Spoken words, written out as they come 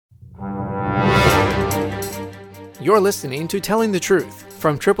You're listening to Telling the Truth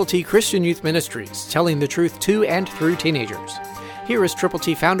from Triple T Christian Youth Ministries, telling the truth to and through teenagers. Here is Triple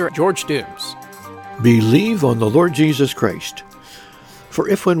T founder George Dooms. Believe on the Lord Jesus Christ. For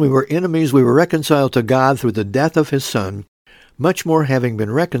if when we were enemies we were reconciled to God through the death of his Son, much more having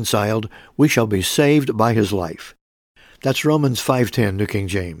been reconciled, we shall be saved by his life. That's Romans 5:10, New King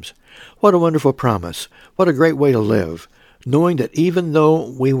James. What a wonderful promise. What a great way to live, knowing that even though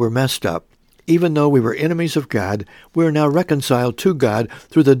we were messed up, even though we were enemies of God, we are now reconciled to God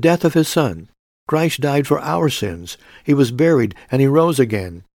through the death of his Son. Christ died for our sins. He was buried, and he rose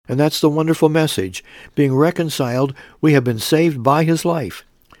again. And that's the wonderful message. Being reconciled, we have been saved by his life.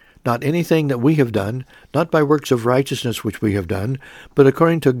 Not anything that we have done, not by works of righteousness which we have done, but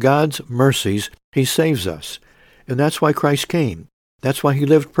according to God's mercies, he saves us. And that's why Christ came. That's why he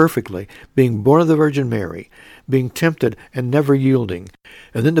lived perfectly, being born of the Virgin Mary, being tempted and never yielding,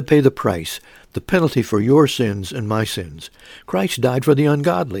 and then to pay the price, the penalty for your sins and my sins. Christ died for the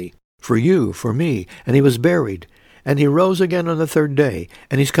ungodly, for you, for me, and he was buried, and he rose again on the third day,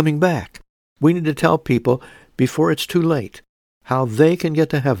 and he's coming back. We need to tell people before it's too late how they can get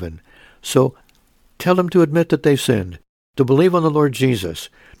to heaven. So tell them to admit that they've sinned, to believe on the Lord Jesus,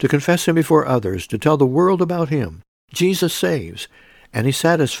 to confess him before others, to tell the world about him. Jesus saves, and he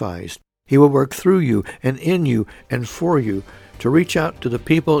satisfies. He will work through you and in you and for you to reach out to the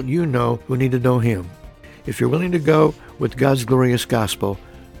people you know who need to know him. If you're willing to go with God's glorious gospel,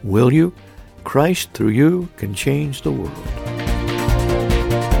 will you? Christ through you can change the world.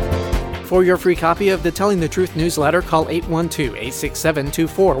 For your free copy of the Telling the Truth newsletter, call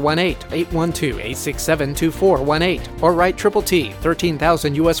 812-867-2418, 812-867-2418, or write Triple T,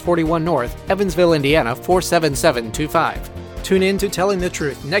 13,000 U.S. 41 North, Evansville, Indiana, 47725. Tune in to Telling the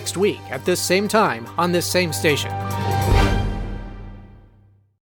Truth next week at this same time on this same station.